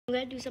I'm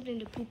gonna do something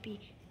to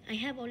poopy. I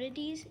have all of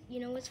these. You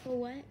know it's for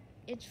what?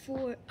 It's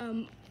for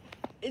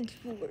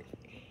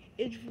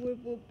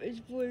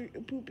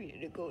poopy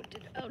to go to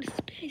the outer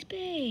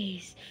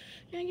space.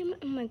 Now you,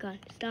 oh my god,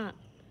 stop.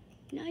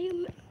 Now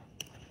you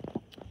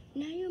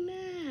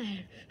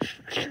mad.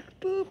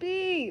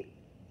 Poopy.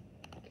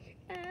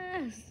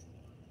 Ass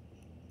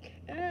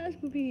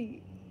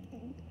poopy.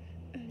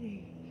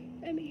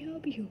 Let me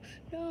help you.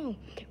 No,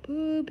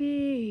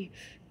 poopy.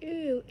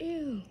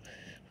 Ew.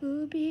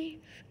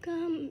 Poopy,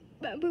 come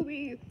over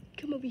here.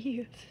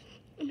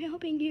 I'm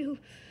helping you.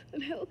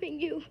 I'm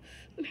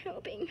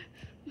helping.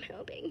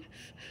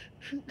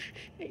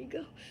 There you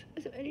go.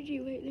 Some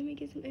energy. Wait, let me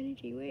get some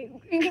energy. Wait.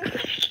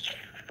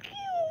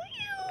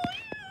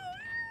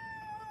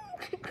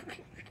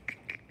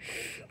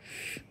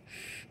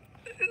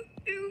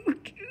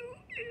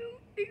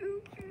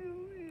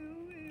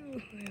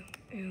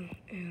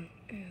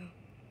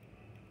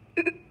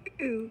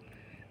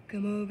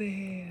 Come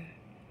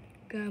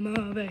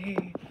over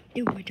here.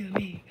 Do it to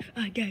me.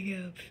 I dare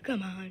you.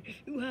 Come on.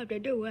 You have to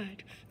do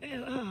it.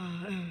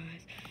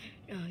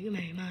 Oh, you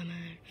made my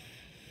man.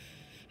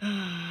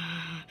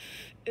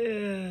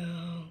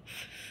 Ew.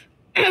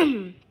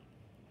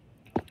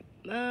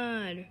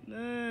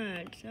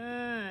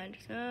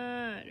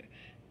 Sad.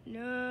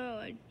 No,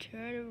 I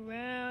turn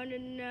around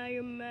and now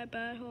you're my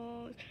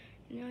buttholes.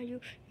 Now you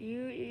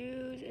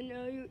use, and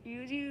now you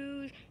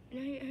use, and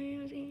now you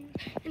use,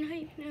 and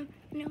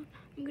now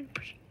I'm gonna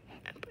push.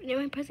 Am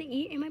I pressing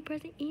E? I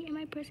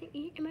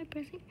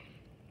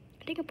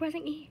think I'm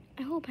pressing E.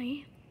 I hope I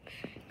am.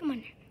 Come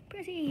on,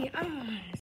 press E.